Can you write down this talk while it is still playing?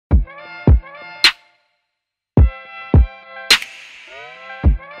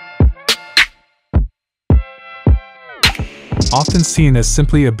Often seen as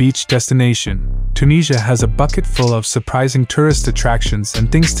simply a beach destination, Tunisia has a bucket full of surprising tourist attractions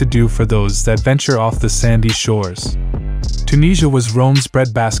and things to do for those that venture off the sandy shores. Tunisia was Rome's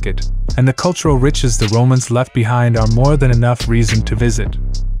breadbasket, and the cultural riches the Romans left behind are more than enough reason to visit.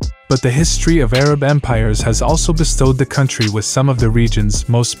 But the history of Arab empires has also bestowed the country with some of the region's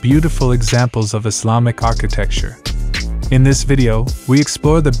most beautiful examples of Islamic architecture. In this video, we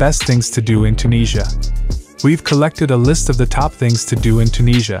explore the best things to do in Tunisia. We've collected a list of the top things to do in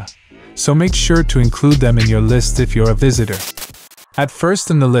Tunisia, so make sure to include them in your list if you're a visitor. At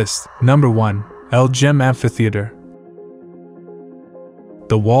first in the list, number 1, El Jem Amphitheater.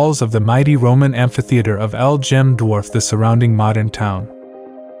 The walls of the mighty Roman amphitheater of El Jem dwarf the surrounding modern town.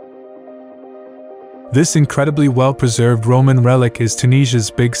 This incredibly well-preserved Roman relic is Tunisia's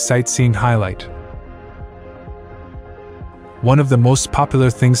big sightseeing highlight. One of the most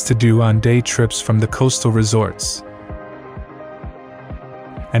popular things to do on day trips from the coastal resorts.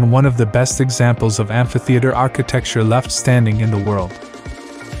 And one of the best examples of amphitheater architecture left standing in the world.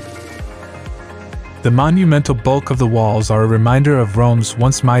 The monumental bulk of the walls are a reminder of Rome's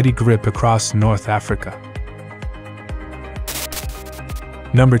once mighty grip across North Africa.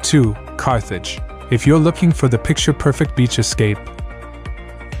 Number 2, Carthage. If you're looking for the picture-perfect beach escape,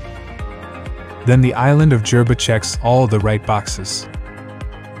 then the island of Jerba checks all the right boxes.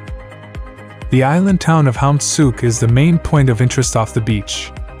 The island town of Hamd Souk is the main point of interest off the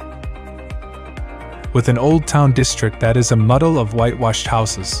beach, with an old town district that is a muddle of whitewashed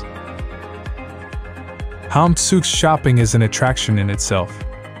houses. Hamd Souk's shopping is an attraction in itself,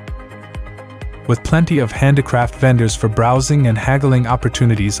 with plenty of handicraft vendors for browsing and haggling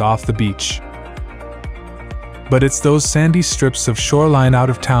opportunities off the beach. But it's those sandy strips of shoreline out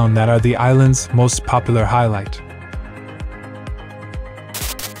of town that are the island's most popular highlight.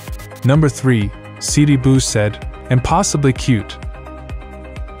 Number 3, Sidi Bou Said, impossibly cute.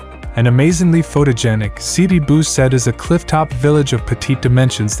 An amazingly photogenic, Sidi Bou Said is a cliff-top village of petite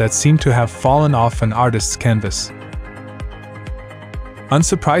dimensions that seem to have fallen off an artist's canvas.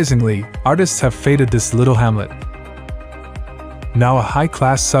 Unsurprisingly, artists have faded this little hamlet, now a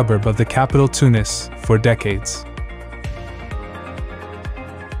high-class suburb of the capital Tunis, for decades.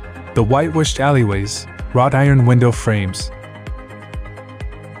 The whitewashed alleyways, wrought iron window frames,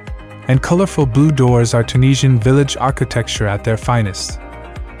 and colorful blue doors are Tunisian village architecture at their finest,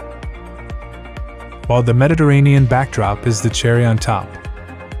 while the Mediterranean backdrop is the cherry on top.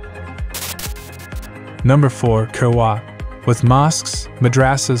 Number 4, Kerwa. With mosques,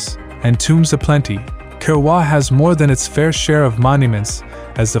 madrasas, and tombs aplenty, Kerwa has more than its fair share of monuments,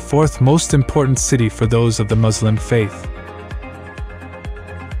 as the fourth most important city for those of the Muslim faith.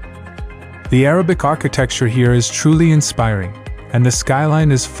 The Arabic architecture here is truly inspiring, and the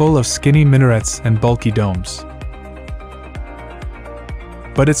skyline is full of skinny minarets and bulky domes.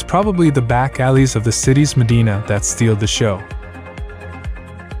 But it's probably the back alleys of the city's Medina that steal the show.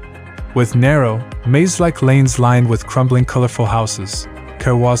 With narrow, maze-like lanes lined with crumbling colorful houses,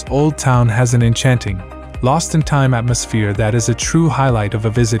 Kerwa's old town has an enchanting, lost-in-time atmosphere that is a true highlight of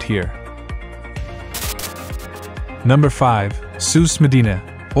a visit here. Number 5, Sousse Medina,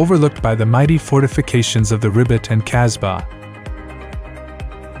 overlooked by the mighty fortifications of the Ribat and Kasbah.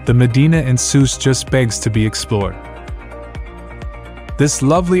 The Medina in Sousse just begs to be explored. This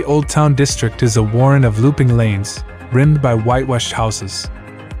lovely old town district is a warren of looping lanes, rimmed by whitewashed houses,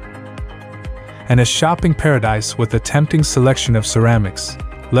 and a shopping paradise with a tempting selection of ceramics,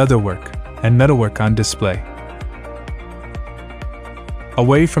 leatherwork, and metalwork on display.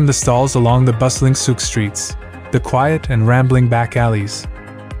 Away from the stalls along the bustling souk streets, the quiet and rambling back alleys,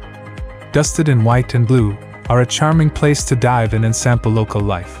 dusted in white and blue, are a charming place to dive in and sample local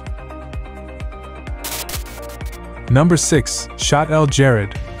life. Number 6, Shat El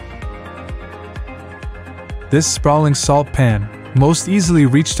Jared. This sprawling salt pan, most easily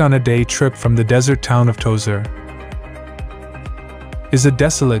reached on a day trip from the desert town of Tozeur, is a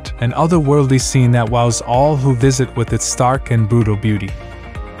desolate and otherworldly scene that wows all who visit with its stark and brutal beauty.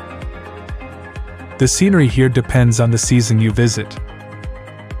 The scenery here depends on the season you visit.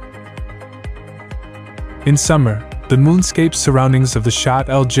 In summer, the moonscape surroundings of the Shat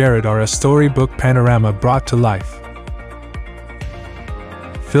El Jared are a storybook panorama brought to life,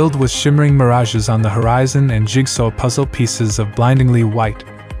 filled with shimmering mirages on the horizon and jigsaw puzzle pieces of blindingly white,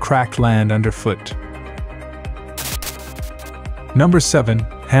 cracked land underfoot. Number 7,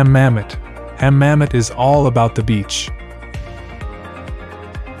 Hammamet. Hammamet is all about the beach.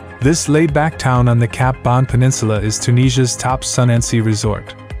 This laid-back town on the Cap Bon Peninsula is Tunisia's top sun and sea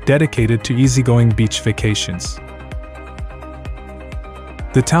resort, dedicated to easygoing beach vacations.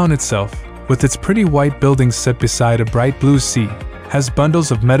 The town itself, with its pretty white buildings set beside a bright blue sea, has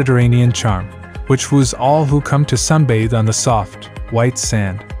bundles of Mediterranean charm, which woos all who come to sunbathe on the soft, white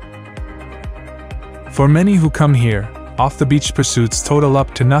sand. For many who come here, off-the-beach pursuits total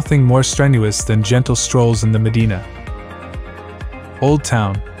up to nothing more strenuous than gentle strolls in the Medina, Old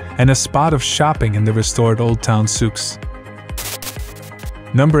Town, and a spot of shopping in the restored Old Town souks.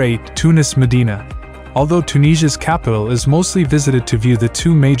 Number 8. Tunis Medina. Although Tunisia's capital is mostly visited to view the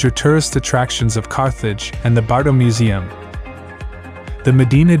two major tourist attractions of Carthage and the Bardo Museum, the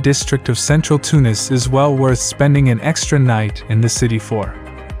Medina district of central Tunis is well worth spending an extra night in the city for.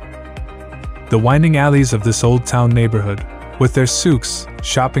 The winding alleys of this old town neighborhood, with their souks,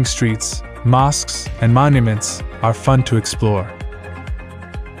 shopping streets, mosques, and monuments, are fun to explore.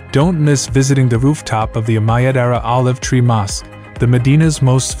 Don't miss visiting the rooftop of the Umayyad-era Olive Tree Mosque, the Medina's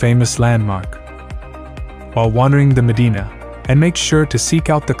most famous landmark, while wandering the Medina, and make sure to seek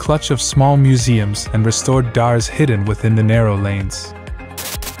out the clutch of small museums and restored dars hidden within the narrow lanes.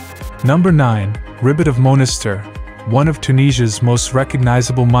 Number 9. Ribbit of Monastir. One of Tunisia's most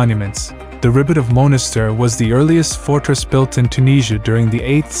recognizable monuments, the Ribbit of Monastir was the earliest fortress built in Tunisia during the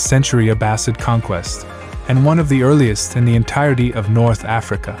 8th century Abbasid conquest, and one of the earliest in the entirety of North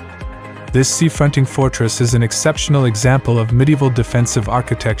Africa. This sea-fronting fortress is an exceptional example of medieval defensive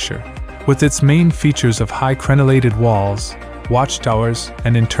architecture, with its main features of high crenellated walls, watchtowers,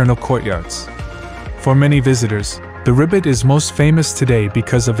 and internal courtyards. For many visitors, the Ribbit is most famous today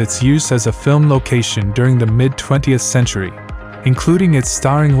because of its use as a film location during the mid-20th century, including its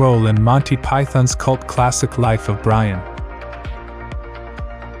starring role in Monty Python's cult classic Life of Brian.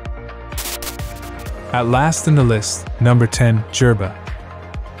 At last in the list, number 10, Jerba.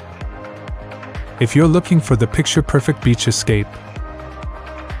 If you're looking for the picture-perfect beach escape,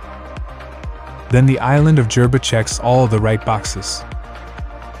 then the island of Jerba checks all the right boxes.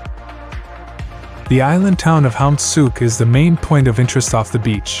 The island town of Hamd Souk is the main point of interest off the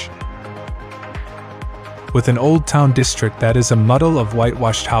beach, with an old town district that is a muddle of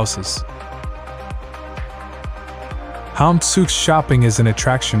whitewashed houses. Hamd Souk's shopping is an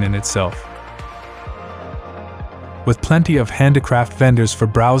attraction in itself, with plenty of handicraft vendors for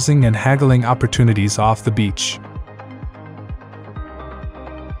browsing and haggling opportunities off the beach.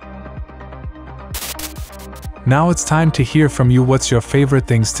 Now it's time to hear from you. What's your favorite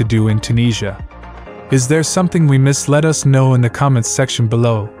things to do in Tunisia? Is there something we missed? Let us know in the comments section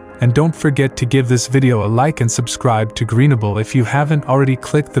below, and don't forget to give this video a like and subscribe to Greenable if you haven't already.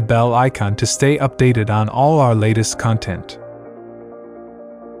 Click the bell icon to stay updated on all our latest content.